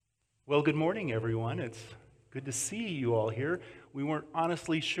Well, good morning, everyone. It's good to see you all here. We weren't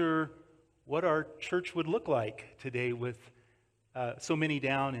honestly sure what our church would look like today with so many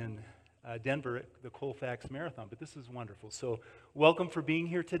down in Denver at the Colfax Marathon, but this is wonderful. So welcome for being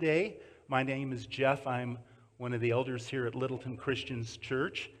here today. My name is Jeff. I'm one of the elders here at Littleton Christians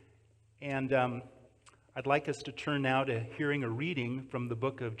Church, and I'd like us to turn now to hearing a reading from the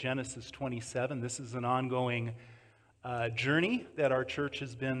book of Genesis 27. This is an ongoing journey that our church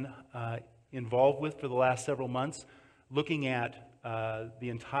has been involved with for the last several months, looking at the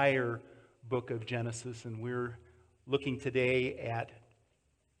entire book of Genesis, and we're looking today at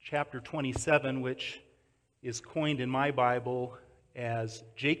chapter 27, which is coined in my Bible as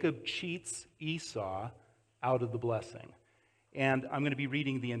Jacob cheats Esau out of the blessing. And I'm going to be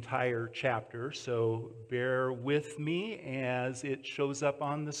reading the entire chapter, so bear with me as it shows up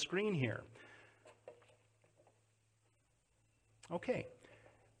on the screen here. Okay.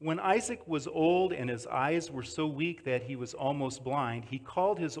 When Isaac was old and his eyes were so weak that he was almost blind, he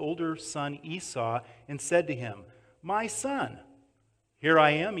called his older son Esau and said to him, "My son." "Here I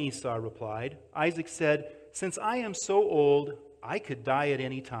am," Esau replied. Isaac said, "Since I am so old, I could die at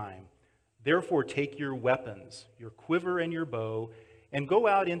any time. Therefore take your weapons, your quiver and your bow, and go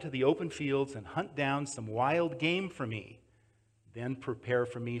out into the open fields and hunt down some wild game for me. Then prepare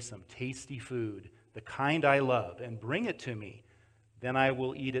for me some tasty food, the kind I love, and bring it to me. Then I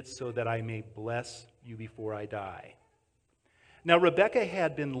will eat it so that I may bless you before I die." Now Rebekah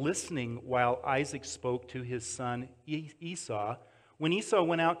had been listening while Isaac spoke to his son Esau. When Esau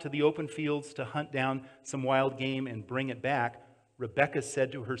went out to the open fields to hunt down some wild game and bring it back, Rebekah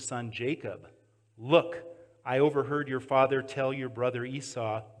said to her son Jacob, "Look, I overheard your father tell your brother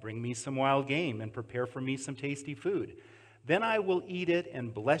Esau, 'Bring me some wild game and prepare for me some tasty food. Then I will eat it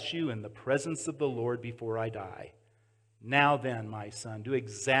and bless you in the presence of the Lord before I die.' Now then, my son, do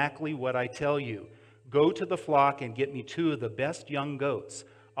exactly what I tell you. Go to the flock and get me 2 of the best young goats.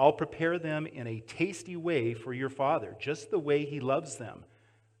 I'll prepare them in a tasty way for your father, just the way he loves them.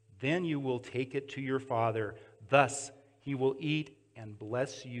 Then you will take it to your father. Thus he will eat and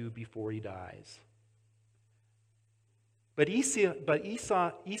bless you before he dies." But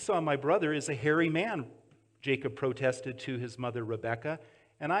Esau, my brother, is a hairy man," Jacob protested to his mother Rebekah,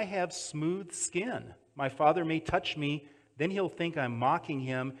 "and I have smooth skin. My father may touch me, then he'll think I'm mocking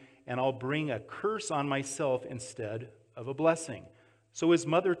him, and I'll bring a curse on myself instead of a blessing." So his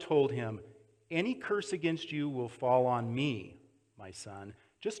mother told him, "Any curse against you will fall on me, my son.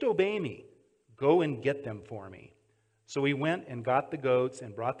 Just obey me. Go and get them for me." So he went and got the goats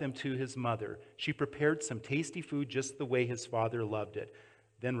and brought them to his mother. She prepared some tasty food just the way his father loved it.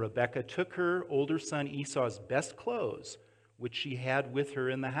 Then Rebekah took her older son Esau's best clothes, which she had with her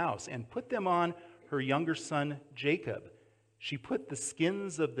in the house, and put them on her younger son Jacob. She put the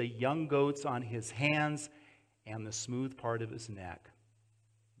skins of the young goats on his hands and the smooth part of his neck.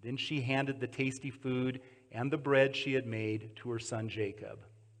 Then she handed the tasty food and the bread she had made to her son Jacob.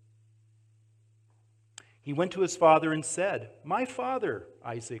 He went to his father and said, "My father,"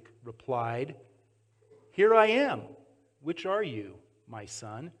 Isaac replied. "Here I am. Which are you, my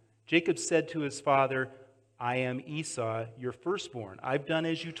son?" Jacob said to his father, "I am Esau, your firstborn. I've done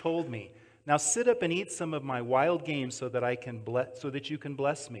as you told me. Now sit up and eat some of my wild game so that you can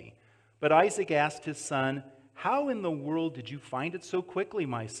bless me." But Isaac asked his son, "How in the world did you find it so quickly,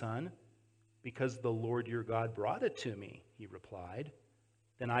 my son?" "Because the Lord your God brought it to me," he replied.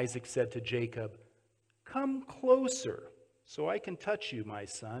 Then Isaac said to Jacob, "Come closer so I can touch you, my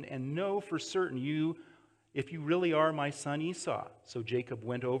son, and know for certain if you really are my son Esau." So Jacob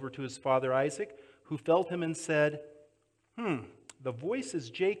went over to his father Isaac, who felt him and said, "The voice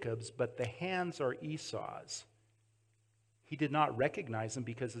is Jacob's, but the hands are Esau's." He did not recognize him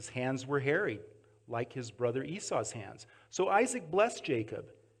because his hands were hairy, like his brother Esau's hands. So Isaac blessed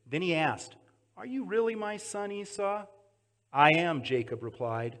Jacob. Then he asked, "Are you really my son Esau?" "I am," Jacob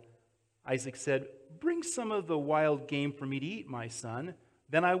replied. Isaac said, "Bring some of the wild game for me to eat, my son.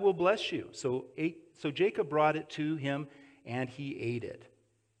 Then I will bless you." So Jacob brought it to him, and he ate it.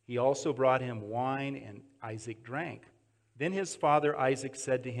 He also brought him wine, and Isaac drank. Then his father Isaac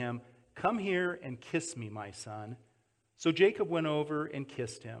said to him, "Come here and kiss me, my son." So Jacob went over and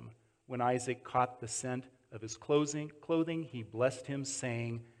kissed him. When Isaac caught the scent of his clothing, he blessed him,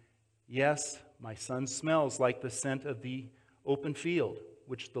 saying, "Yes, my son smells like the scent of the open field,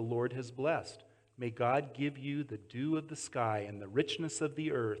 which the Lord has blessed. May God give you the dew of the sky and the richness of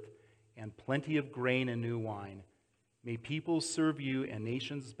the earth and plenty of grain and new wine. May peoples serve you and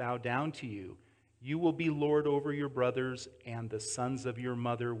nations bow down to you. You will be Lord over your brothers, and the sons of your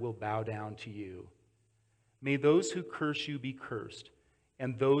mother will bow down to you. May those who curse you be cursed,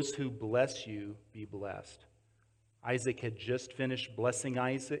 and those who bless you be blessed. Isaac had just finished blessing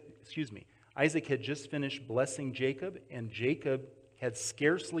Isaac had just finished blessing Jacob, and Jacob had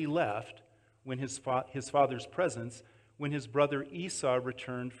scarcely left when his father's presence when his brother Esau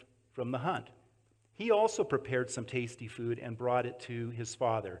returned from the hunt. He also prepared some tasty food and brought it to his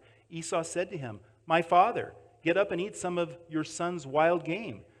father. Esau said to him, "My father, get up and eat some of your son's wild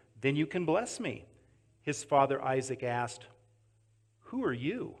game. Then you can bless me." His father Isaac asked, "Who are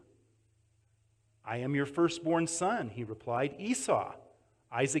you?" "I am your firstborn son," he replied, "Esau."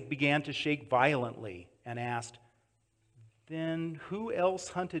 Isaac began to shake violently and asked, "Then who else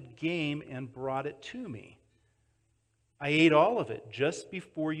hunted game and brought it to me?" "I ate all of it just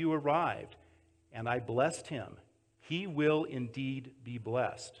before you arrived, and I blessed him. He will indeed be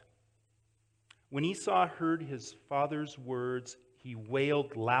blessed." When Esau heard his father's words, he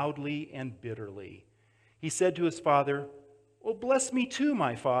wailed loudly and bitterly. He said to his father, "Oh, bless me too,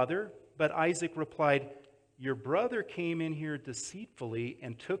 my father." But Isaac replied, "Your brother came in here deceitfully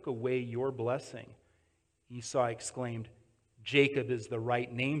and took away your blessing." Esau exclaimed, "Jacob is the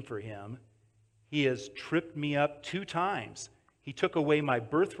right name for him. He has tripped me up 2 times. He took away my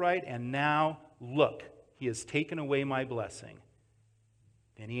birthright, and now, look, he has taken away my blessing."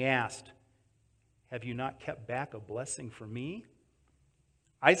 Then he asked, "Have you not kept back a blessing for me?"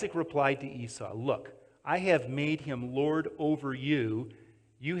 Isaac replied to Esau, "Look, I have made him lord over you.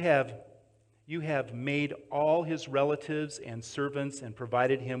 You have made all his relatives and servants and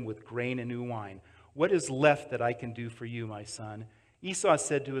provided him with grain and new wine. What is left that I can do for you, my son?" Esau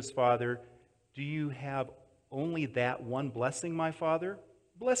said to his father, "Do you have only that one blessing, my father?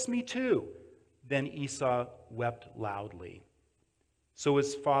 Bless me too." Then Esau wept loudly. So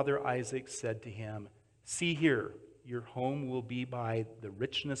his father Isaac said to him, "See here, your home will be by the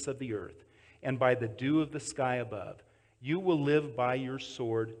richness of the earth and by the dew of the sky above. You will live by your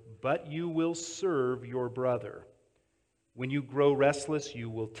sword, but you will serve your brother. When you grow restless, you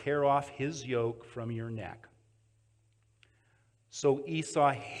will tear off his yoke from your neck." So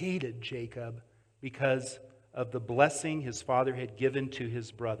Esau hated Jacob because of the blessing his father had given to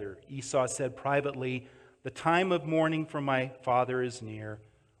his brother. Esau said privately, "The time of mourning for my father is near,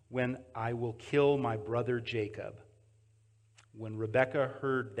 when I will kill my brother Jacob." When Rebekah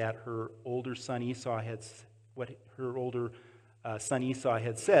heard that her older son Esau had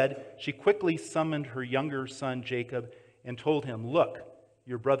said, she quickly summoned her younger son Jacob and told him, "Look,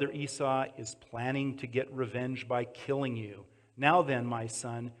 your brother Esau is planning to get revenge by killing you. Now then, my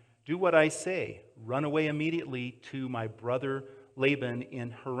son, do what I say. Run away immediately to my brother Laban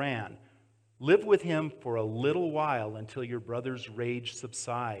in Haran. Live with him for a little while until your brother's rage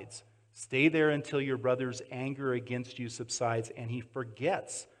subsides. Stay there until your brother's anger against you subsides and he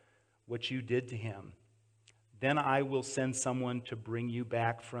forgets what you did to him. Then I will send someone to bring you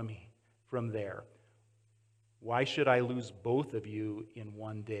back from there. Why should I lose both of you in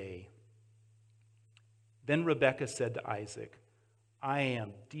one day?" Then Rebekah said to Isaac, "I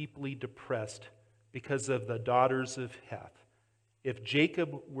am deeply depressed because of the daughters of Heth. If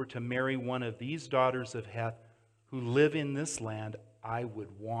Jacob were to marry one of these daughters of Heth who live in this land, I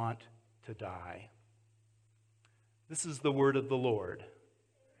would want to die." This is the word of the Lord.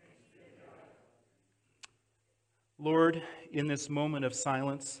 Lord, in this moment of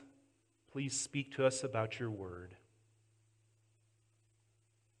silence, please speak to us about your word.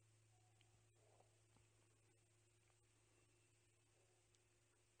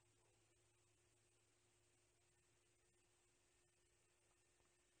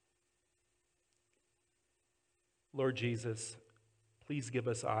 Lord Jesus, please give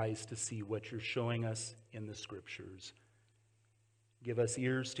us eyes to see what you're showing us in the Scriptures. Give us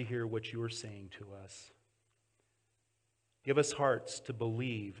ears to hear what you are saying to us. Give us hearts to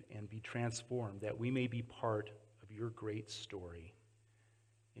believe and be transformed, that we may be part of your great story.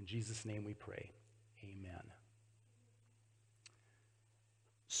 In Jesus' name we pray. Amen.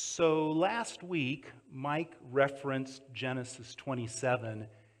 So last week, Mike referenced Genesis 27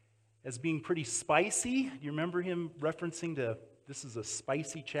 as being pretty spicy. Do you remember him referencing to this is a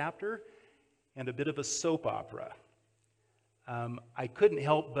spicy chapter and a bit of a soap opera? I couldn't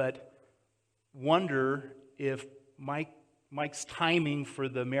help but wonder if Mike's timing for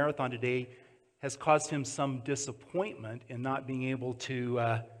the marathon today has caused him some disappointment in not being able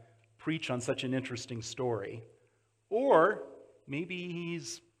to preach on such an interesting story. Or maybe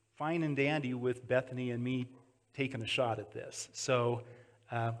he's fine and dandy with Bethany and me taking a shot at this. So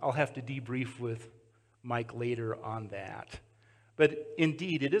I'll have to debrief with Mike later on that. But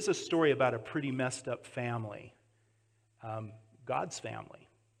indeed, it is a story about a pretty messed up family. God's family.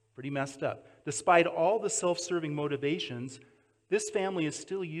 Pretty messed up. Despite all the self-serving motivations, This family is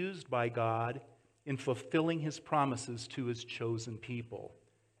still used by God in fulfilling his promises to his chosen people.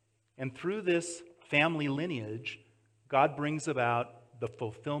 And through this family lineage, God brings about the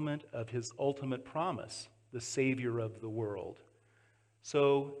fulfillment of his ultimate promise, the Savior of the world.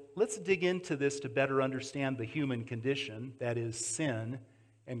 So let's dig into this to better understand the human condition, that is sin,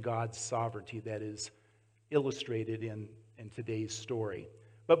 and God's sovereignty, that is illustrated in today's story.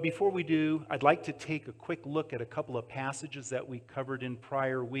 But before we do, I'd like to take a quick look at a couple of passages that we covered in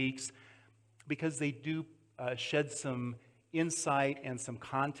prior weeks, because they do shed some insight and some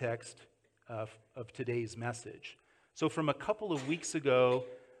context of today's message. So from a couple of weeks ago,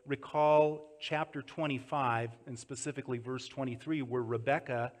 recall chapter 25, and specifically verse 23, where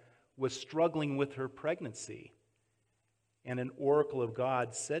Rebekah was struggling with her pregnancy. And an oracle of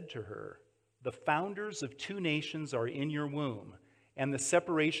God said to her, "The founders of two nations are in your womb, and the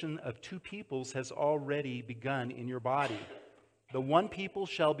separation of two peoples has already begun in your body. The one people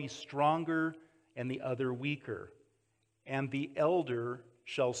shall be stronger and the other weaker, and the elder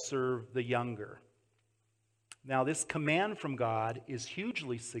shall serve the younger." Now, this command from God is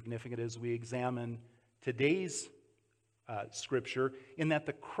hugely significant as we examine today's scripture, in that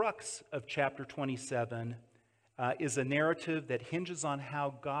the crux of chapter 27 is a narrative that hinges on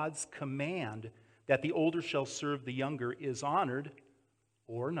how God's command that the older shall serve the younger is honored,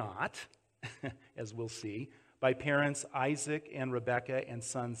 or not, as we'll see, by parents Isaac and Rebekah and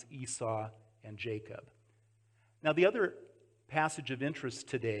sons Esau and Jacob. Now, the other passage of interest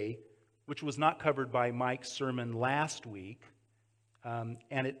today, which was not covered by Mike's sermon last week,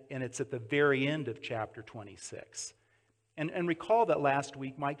 and it's at the very end of chapter 26. And recall that last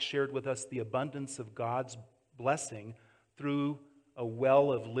week Mike shared with us the abundance of God's blessing through a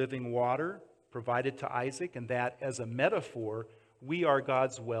well of living water provided to Isaac, and that as a metaphor, we are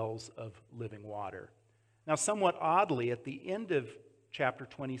God's wells of living water. Now, somewhat oddly, at the end of chapter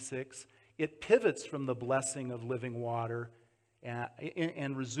 26, it pivots from the blessing of living water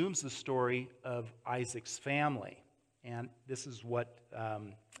and resumes the story of Isaac's family. And this is what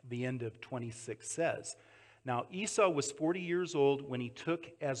the end of 26 says. Now, Esau was 40 years old when he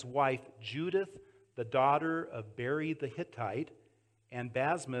took as wife Judith, the daughter of Beri the Hittite, and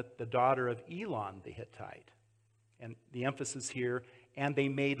Basmath, the daughter of Elon the Hittite. And the emphasis here, and they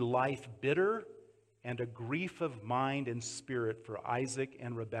made life bitter and a grief of mind and spirit for Isaac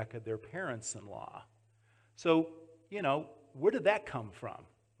and Rebekah, their parents-in-law. So, where did that come from,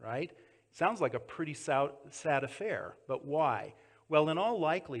 right? Sounds like a pretty sad affair, but why? Well, in all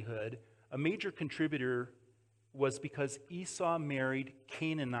likelihood, a major contributor was because Esau married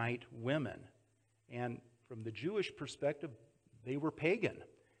Canaanite women. And from the Jewish perspective, they were pagan.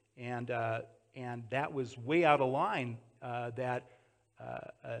 And that was way out of line, that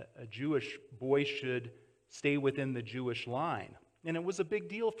a Jewish boy should stay within the Jewish line. And it was a big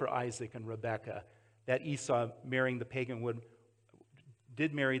deal for Isaac and Rebekah that Esau marry the pagan women.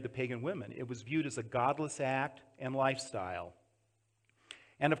 It was viewed as a godless act and lifestyle.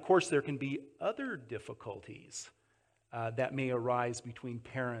 And of course, there can be other difficulties that may arise between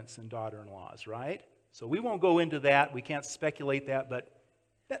parents and daughter-in-laws, right? So we won't go into that. We can't speculate that, but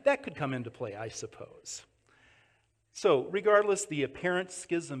that could come into play, I suppose. So regardless, the apparent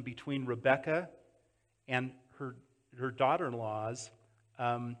schism between Rebekah and her daughter-in-laws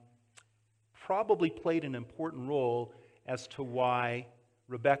probably played an important role as to why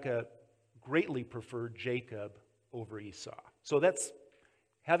Rebekah greatly preferred Jacob over Esau. So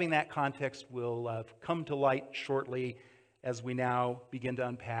having that context will come to light shortly as we now begin to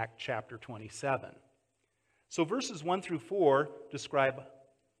unpack chapter 27. So verses 1 through 4 describe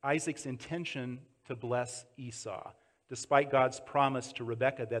Isaac's intention to bless Esau, despite God's promise to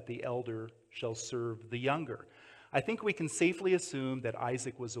Rebekah that the elder shall serve the younger. I think we can safely assume that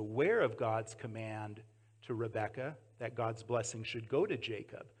Isaac was aware of God's command to Rebekah, that God's blessing should go to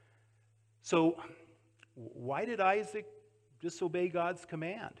Jacob. So why did Isaac disobey God's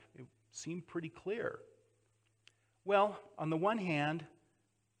command? It seemed pretty clear. Well, on the one hand,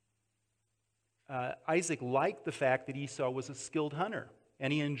 Isaac liked the fact that Esau was a skilled hunter,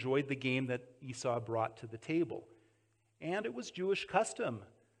 and he enjoyed the game that Esau brought to the table. And it was Jewish custom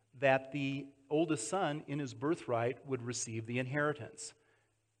that the oldest son in his birthright would receive the inheritance.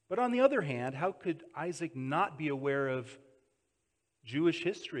 But on the other hand, how could Isaac not be aware of Jewish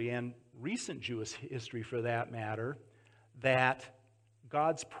history, and recent Jewish history for that matter, that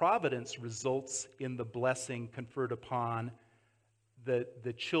God's providence results in the blessing conferred upon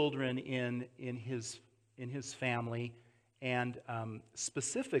the children in his family, and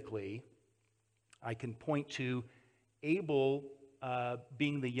specifically, I can point to Abel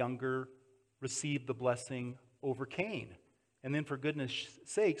being the younger, received the blessing over Cain. And then for goodness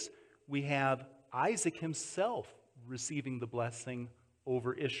sakes, we have Isaac himself receiving the blessing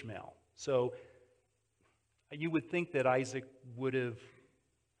over Ishmael. So you would think that Isaac would have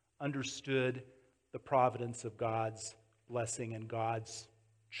understood the providence of God's blessing and God's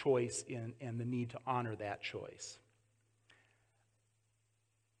choice and the need to honor that choice.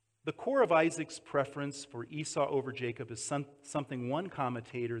 The core of Isaac's preference for Esau over Jacob is something one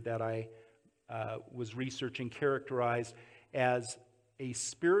commentator that I was researching characterized as a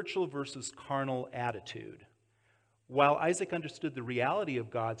spiritual versus carnal attitude. While Isaac understood the reality of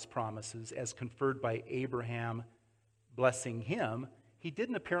God's promises as conferred by Abraham blessing him, he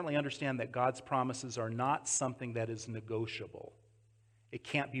didn't apparently understand that God's promises are not something that is negotiable. It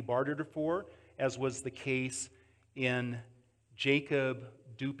can't be bartered for, as was the case in Jacob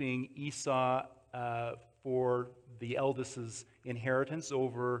duping Esau for the eldest's inheritance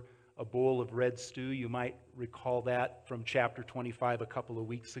over a bowl of red stew. You might recall that from chapter 25 a couple of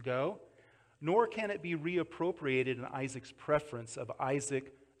weeks ago. Nor can it be reappropriated in Isaac's preference of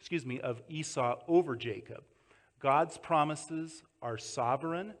Esau over Jacob. God's promises are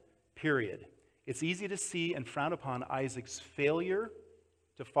sovereign, period. It's easy to see and frown upon Isaac's failure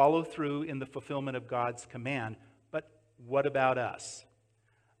to follow through in the fulfillment of God's command. But what about us?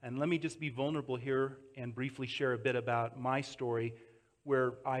 And let me just be vulnerable here and briefly share a bit about my story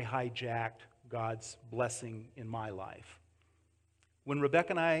where I hijacked God's blessing in my life. When Rebecca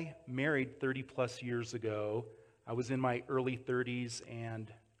and I married 30 plus years ago, I was in my early 30s,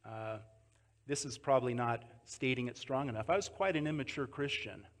 and this is probably not stating it strong enough. I was quite an immature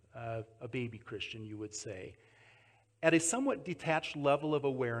Christian, a baby Christian, you would say. At a somewhat detached level of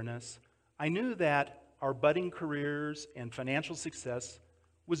awareness, I knew that our budding careers and financial success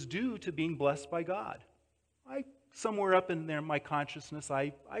was due to being blessed by God. Somewhere up in there, my consciousness,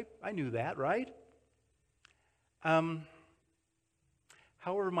 I knew that, right?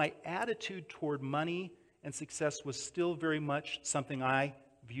 However, my attitude toward money and success was still very much something I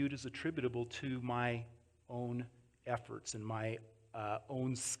viewed as attributable to my own efforts and my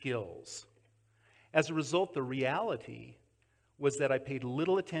own skills. As a result, the reality was that I paid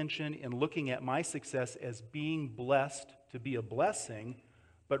little attention in looking at my success as being blessed to be a blessing,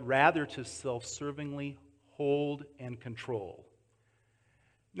 but rather to self-servingly hold and control.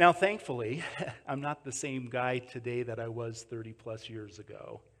 Now, thankfully, I'm not the same guy today that I was 30 plus years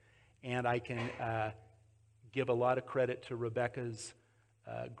ago. And I can give a lot of credit to Rebecca's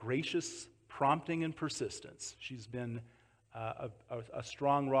gracious prompting and persistence. She's been a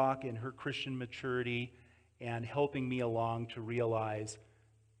strong rock in her Christian maturity and helping me along to realize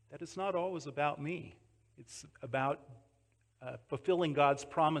that it's not always about me. It's about fulfilling God's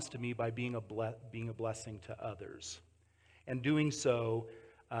promise to me by being a blessing to others. And doing so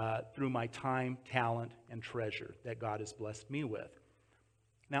through my time, talent, and treasure that God has blessed me with.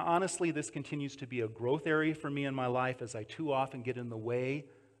 Now, honestly, this continues to be a growth area for me in my life as I too often get in the way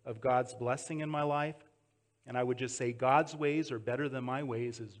of God's blessing in my life. And I would just say God's ways are better than my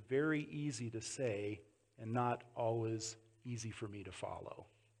ways is very easy to say and not always easy for me to follow.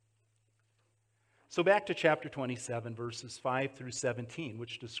 So back to chapter 27, verses 5 through 17,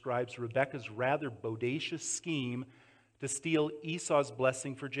 which describes Rebekah's rather bodacious scheme to steal Esau's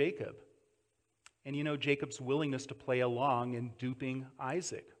blessing for Jacob. And you know, Jacob's willingness to play along in duping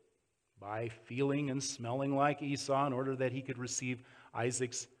Isaac by feeling and smelling like Esau in order that he could receive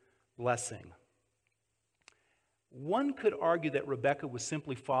Isaac's blessing. One could argue that Rebekah was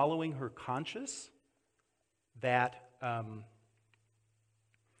simply following her conscience, that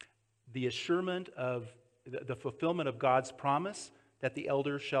the assurement of the fulfillment of God's promise that the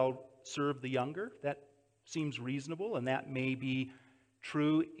elder shall serve the younger, that seems reasonable, and that may be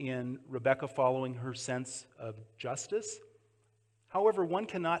true in Rebekah following her sense of justice. However, one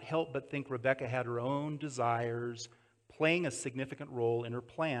cannot help but think Rebekah had her own desires playing a significant role in her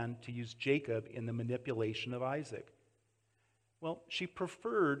plan to use Jacob in the manipulation of Isaac. Well, she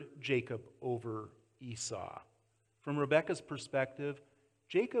preferred Jacob over Esau. From Rebekah's perspective,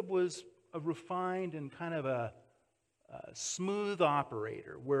 Jacob was a refined and kind of a smooth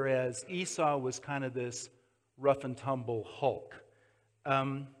operator, whereas Esau was kind of this rough and tumble Hulk.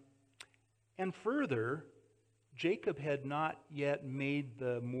 And further, Jacob had not yet made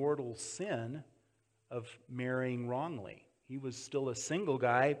the mortal sin of marrying wrongly. He was still a single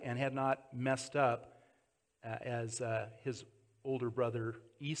guy and had not messed up as his older brother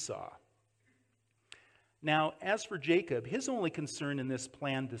Esau. Now, as for Jacob, his only concern in this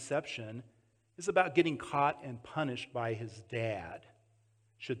planned deception is about getting caught and punished by his dad,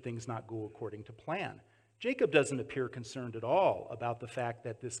 should things not go according to plan. Jacob doesn't appear concerned at all about the fact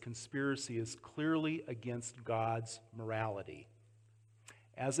that this conspiracy is clearly against God's morality.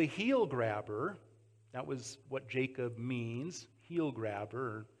 As a heel grabber, that was what Jacob means, heel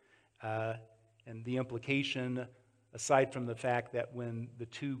grabber, and the implication, aside from the fact that when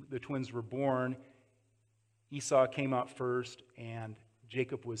the twins were born, Esau came out first and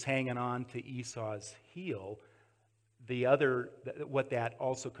Jacob was hanging on to Esau's heel. What that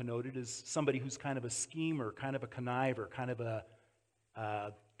also connoted is somebody who's kind of a schemer, kind of a conniver, kind of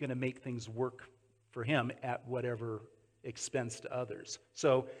going to make things work for him at whatever expense to others.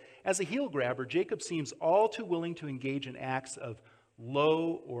 So, as a heel grabber, Jacob seems all too willing to engage in acts of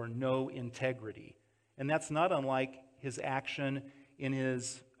low or no integrity. And that's not unlike his action in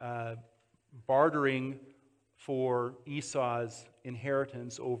his bartering for Esau's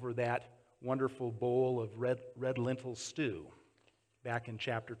inheritance over that wonderful bowl of red lentil stew back in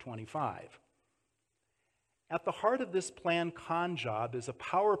chapter 25. At the heart of this planned con job is a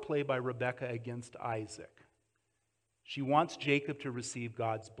power play by Rebekah against Isaac. She wants Jacob to receive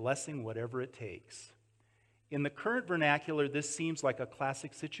God's blessing, whatever it takes. In the current vernacular, this seems like a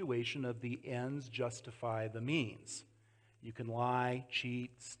classic situation of the ends justify the means. You can lie,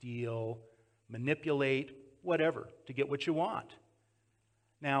 cheat, steal, manipulate, whatever, to get what you want.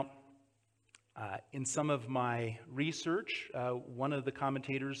 Now, in some of my research, one of the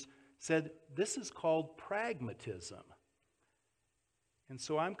commentators said this is called pragmatism. And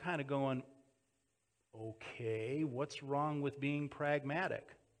so I'm kind of going, okay, what's wrong with being pragmatic?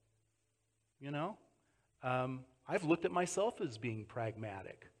 You know, I've looked at myself as being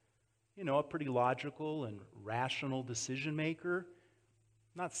pragmatic. You know, a pretty logical and rational decision maker,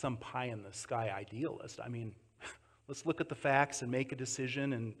 not some pie-in-the-sky idealist. I mean, let's look at the facts and make a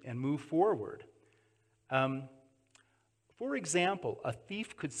decision and move forward. For example, a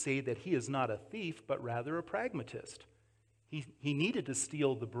thief could say that he is not a thief, but rather a pragmatist. He needed to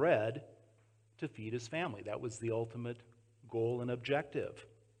steal the bread to feed his family. That was the ultimate goal and objective.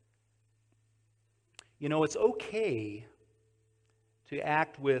 You know, it's okay to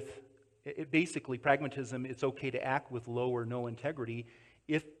act with, basically pragmatism, it's okay to act with low or no integrity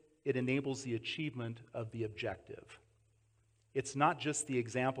if it enables the achievement of the objective. It's not just the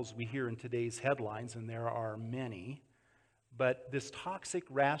examples we hear in today's headlines, and there are many, but this toxic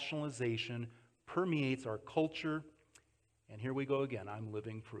rationalization permeates our culture, and here we go again, I'm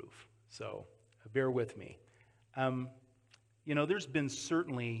living proof. So bear with me. You know, there's been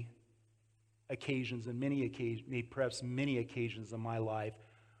certainly occasions, and perhaps many occasions in my life,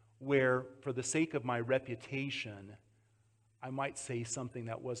 where for the sake of my reputation, I might say something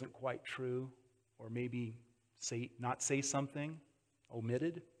that wasn't quite true, or maybe not say something,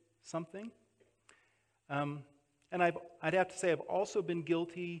 omitted something. And I'd have to say I've also been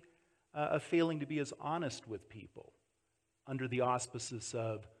guilty of failing to be as honest with people under the auspices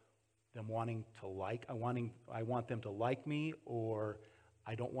of them wanting to I want them to like me, or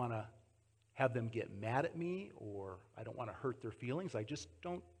I don't want to have them get mad at me, or I don't want to hurt their feelings. I just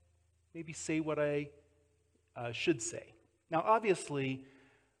don't maybe say what I should say. Now, obviously,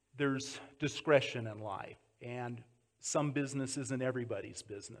 there's discretion in life, and some business isn't everybody's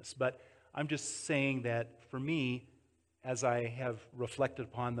business. But I'm just saying that for me, as I have reflected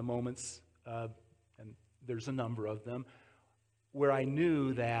upon the moments, and there's a number of them, where I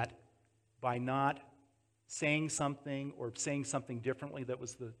knew that by not saying something or saying something differently that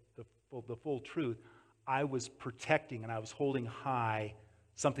was the full truth, I was protecting and I was holding high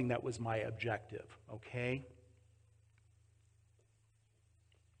something that was my objective, okay?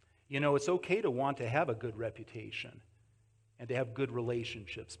 You know, it's okay to want to have a good reputation and to have good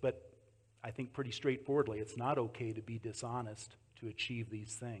relationships, but I think pretty straightforwardly, it's not okay to be dishonest to achieve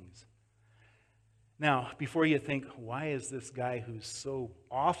these things. Now, before you think, why is this guy who's so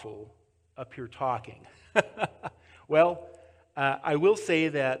awful up here talking? Well, I will say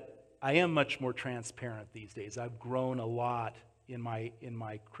that I am much more transparent these days. I've grown a lot in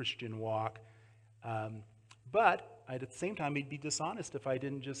my Christian walk, but at the same time, I'd be dishonest if I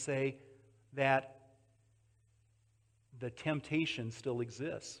didn't just say that the temptation still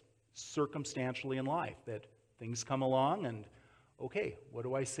exists circumstantially in life, that things come along and, okay, what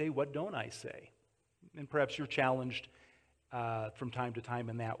do I say, what don't I say? And perhaps you're challenged from time to time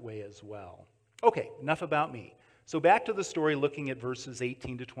in that way as well. Okay, enough about me. So back to the story, looking at verses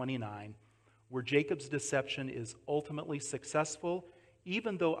 18 to 29, where Jacob's deception is ultimately successful,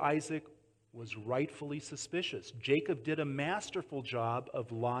 even though Isaac was rightfully suspicious. Jacob did a masterful job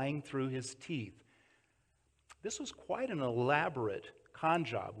of lying through his teeth. This was quite an elaborate con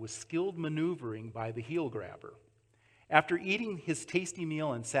job with skilled maneuvering by the heel grabber. After eating his tasty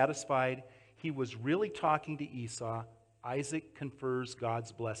meal and satisfied, he was really talking to Esau, Isaac confers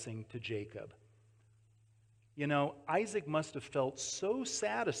God's blessing to Jacob. You know, Isaac must have felt so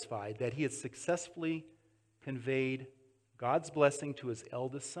satisfied that he had successfully conveyed God's blessing to his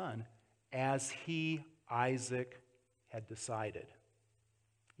eldest son as he, Isaac, had decided.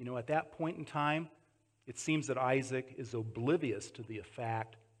 You know, at that point in time, it seems that Isaac is oblivious to the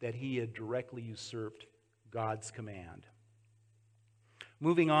fact that he had directly usurped God's command.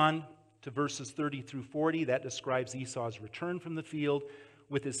 Moving on to verses 30 through 40, that describes Esau's return from the field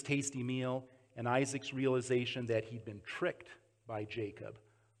with his tasty meal and Isaac's realization that he'd been tricked by Jacob.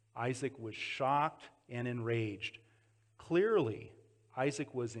 Isaac was shocked and enraged. Clearly,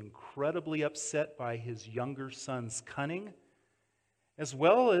 Isaac was incredibly upset by his younger son's cunning, as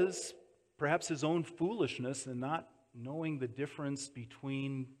well as perhaps his own foolishness in not knowing the difference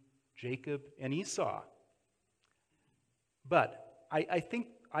between Jacob and Esau. But I think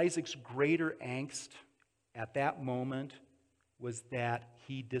Isaac's greater angst at that moment was that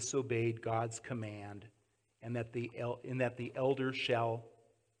he disobeyed God's command and that the elder shall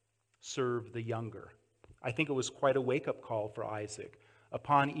serve the younger. I think it was quite a wake-up call for Isaac.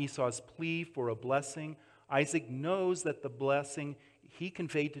 Upon Esau's plea for a blessing, Isaac knows that the blessing he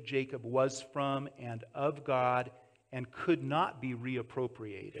conveyed to Jacob was from and of God and could not be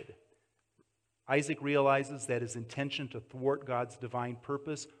reappropriated. Isaac realizes that his intention to thwart God's divine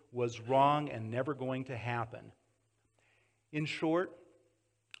purpose was wrong and never going to happen. In short,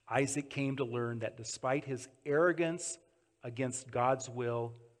 Isaac came to learn that despite his arrogance against God's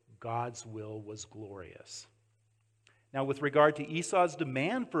will was glorious. Now, with regard to Esau's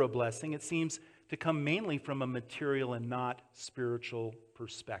demand for a blessing, it seems to come mainly from a material and not spiritual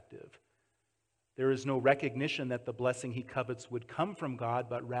perspective. There is no recognition that the blessing he covets would come from God,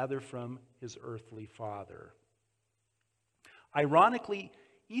 but rather from his earthly father. Ironically,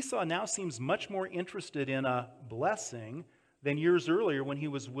 Esau now seems much more interested in a blessing than years earlier when he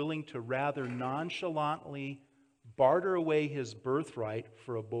was willing to rather nonchalantly barter away his birthright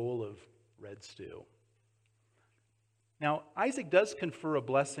for a bowl of red stew. Now, Isaac does confer a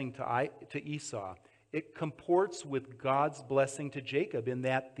blessing to Esau. It comports with God's blessing to Jacob in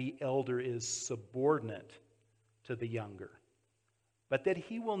that the elder is subordinate to the younger, but that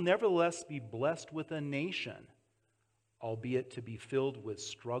he will nevertheless be blessed with a nation, albeit to be filled with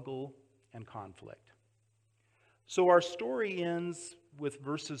struggle and conflict. So our story ends with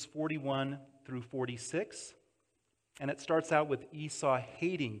verses 41 through 46, and it starts out with Esau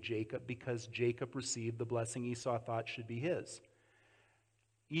hating Jacob because Jacob received the blessing Esau thought should be his.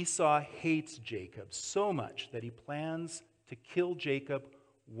 Esau hates Jacob so much that he plans to kill Jacob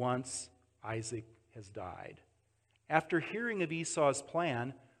once Isaac has died. After hearing of Esau's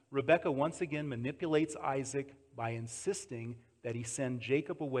plan, Rebekah once again manipulates Isaac by insisting that he send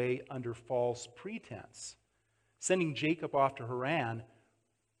Jacob away under false pretense. Sending Jacob off to Haran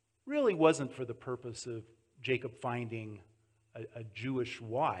really wasn't for the purpose of Jacob finding a Jewish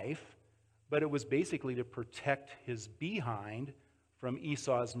wife, but it was basically to protect his behind from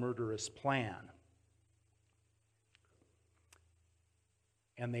Esau's murderous plan.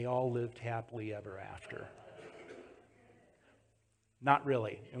 And they all lived happily ever after. Not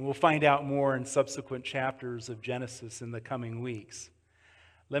really. And we'll find out more in subsequent chapters of Genesis in the coming weeks.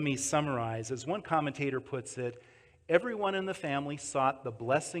 Let me summarize. As one commentator puts it, everyone in the family sought the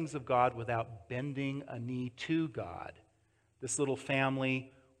blessings of God without bending a knee to God. This little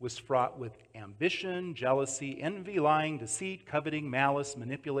family was fraught with ambition, jealousy, envy, lying, deceit, coveting, malice,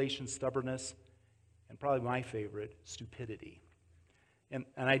 manipulation, stubbornness, and probably my favorite, stupidity. And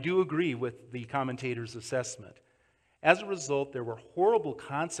I do agree with the commentator's assessment. As a result, there were horrible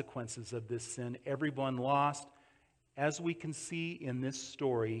consequences of this sin everyone lost. As we can see in this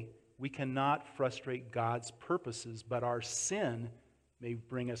story, we cannot frustrate God's purposes, but our sin may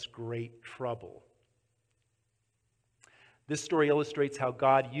bring us great trouble. This story illustrates how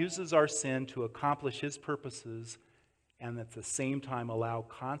God uses our sin to accomplish his purposes and at the same time allow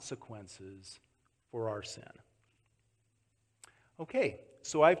consequences for our sin. Okay,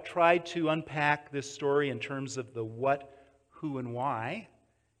 so I've tried to unpack this story in terms of the what, who, and why.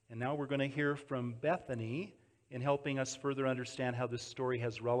 And now we're going to hear from Bethany in helping us further understand how this story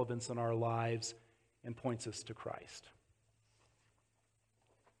has relevance in our lives and points us to Christ.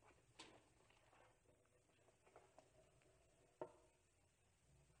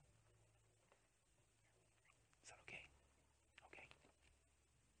 Is that okay? Okay.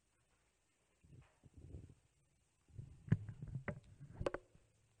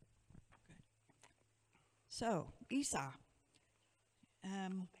 So, Esau.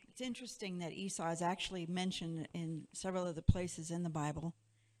 It's interesting that Esau is actually mentioned in several of the places in the Bible.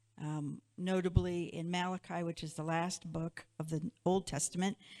 notably in Malachi, which is the last book of the Old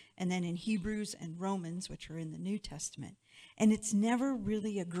Testament, and then in Hebrews and Romans, which are in the New Testament. And it's never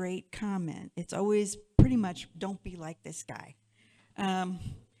really a great comment. It's always pretty much, don't be like this guy.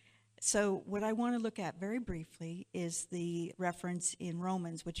 So what I want to look at very briefly is the reference in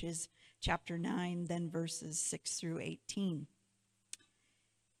Romans, which is chapter 9, then verses 6 through 18.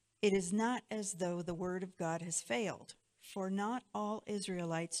 It is not as though the word of God has failed, for not all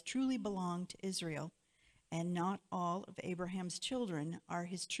Israelites truly belong to Israel, and not all of Abraham's children are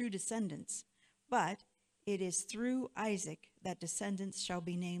his true descendants. But it is through Isaac that descendants shall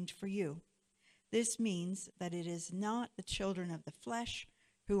be named for you. This means that it is not the children of the flesh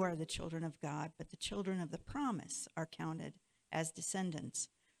who are the children of God, but the children of the promise are counted as descendants.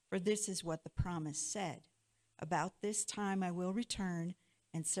 For this is what the promise said: about this time I will return,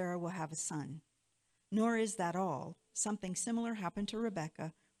 and Sarah will have a son. Nor is that all. Something similar happened to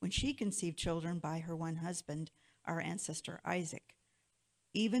Rebekah when she conceived children by her one husband, our ancestor Isaac.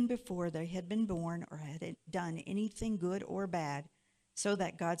 Even before they had been born or had done anything good or bad, so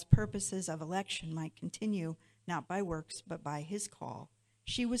that God's purposes of election might continue, not by works, but by his call,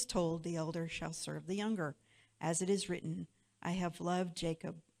 she was told, the elder shall serve the younger. As it is written, I have loved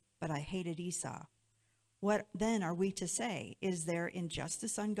Jacob, but I hated Esau. What then are we to say? Is there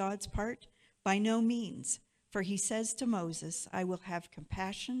injustice on God's part? By no means. For he says to Moses, I will have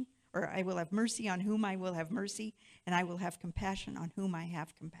compassion, or I will have mercy on whom I will have mercy, and I will have compassion on whom I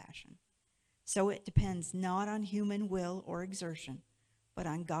have compassion. So it depends not on human will or exertion, but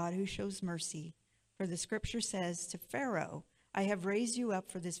on God who shows mercy. For the scripture says to Pharaoh, I have raised you up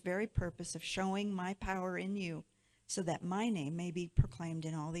for this very purpose of showing my power in you, so that my name may be proclaimed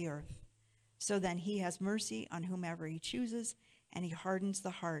in all the earth. So then he has mercy on whomever he chooses, and he hardens the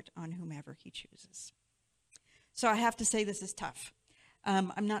heart on whomever he chooses. So I have to say this is tough.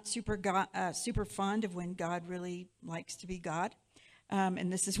 I'm not super fond of when God really likes to be God.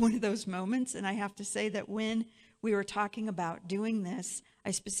 And this is one of those moments. And I have to say that when we were talking about doing this,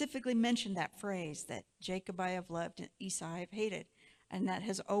 I specifically mentioned that phrase that Jacob I have loved and Esau I have hated. And that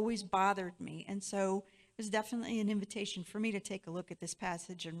has always bothered me. And so it was definitely an invitation for me to take a look at this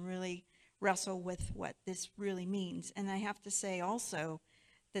passage and really wrestle with what this really means. And I have to say also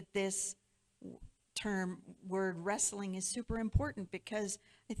that this word wrestling is super important, because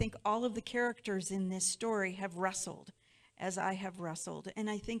I think all of the characters in this story have wrestled as I have wrestled. And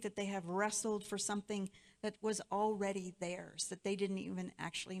I think that they have wrestled for something that was already theirs, that they didn't even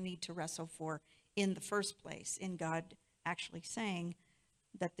actually need to wrestle for in the first place, in God actually saying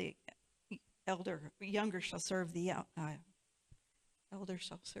that the younger shall serve the elder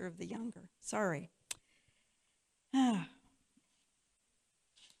shall serve the younger. Sorry.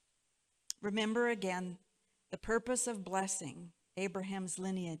 Remember again, the purpose of blessing Abraham's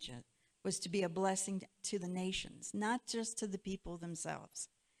lineage was to be a blessing to the nations, not just to the people themselves.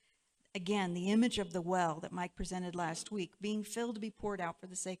 Again, the image of the well that Mike presented last week, being filled to be poured out for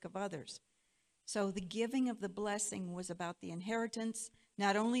the sake of others. So the giving of the blessing was about the inheritance,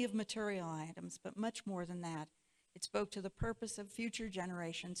 not only of material items, but much more than that. It spoke to the purpose of future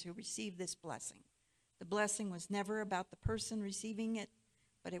generations who received this blessing. The blessing was never about the person receiving it,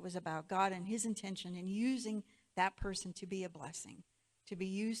 but it was about God and his intention in using that person to be a blessing, to be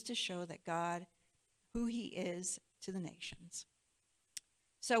used to show that God, who he is to the nations.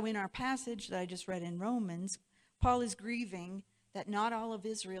 So in our passage that I just read in Romans, Paul is grieving that not all of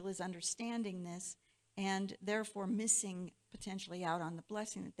Israel is understanding this, and therefore missing potentially out on the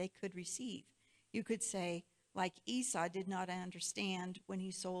blessing that they could receive. You could say, like Esau did not understand when he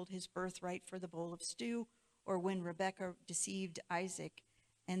sold his birthright for the bowl of stew, or when Rebekah deceived Isaac,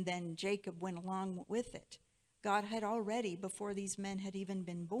 and then Jacob went along with it. God had already, before these men had even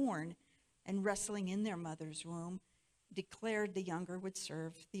been born and wrestling in their mother's womb, declared the younger would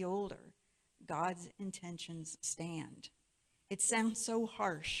serve the older. God's intentions stand. It sounds so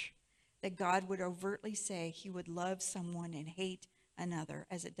harsh that God would overtly say he would love someone and hate another,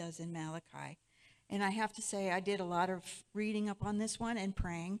 as it does in Malachi. And I have to say, I did a lot of reading up on this one and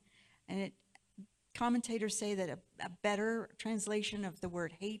praying, and commentators say that a better translation of the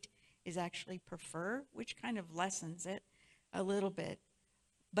word hate is actually prefer, which kind of lessens it a little bit.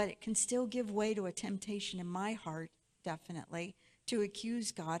 But it can still give way to a temptation in my heart, definitely, to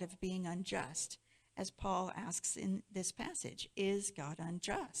accuse God of being unjust, as Paul asks in this passage, is God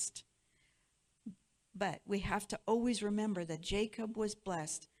unjust? But we have to always remember that Jacob was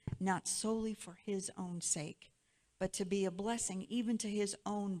blessed not solely for his own sake, but to be a blessing even to his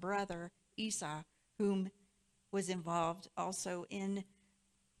own brother Esau, whom was involved also in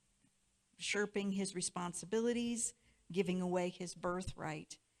shirking his responsibilities, giving away his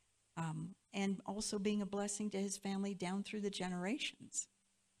birthright, and also being a blessing to his family down through the generations.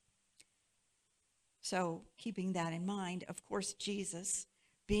 So, keeping that in mind, of course, Jesus,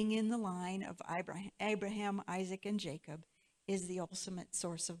 being in the line of Abraham, Isaac, and Jacob, is the ultimate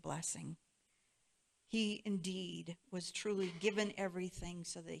source of blessing. He indeed was truly given everything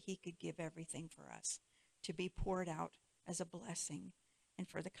so that he could give everything for us to be poured out as a blessing and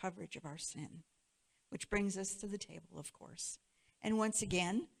for the coverage of our sin. Which brings us to the table, of course. And once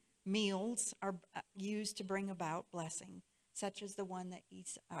again, meals are used to bring about blessing, such as the one that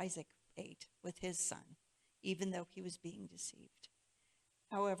Isaac ate with his son, even though he was being deceived.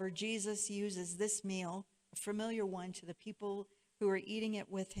 However, Jesus uses this meal, a familiar one to the people who were eating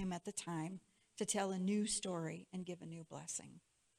it with him at the time, to tell a new story and give a new blessing.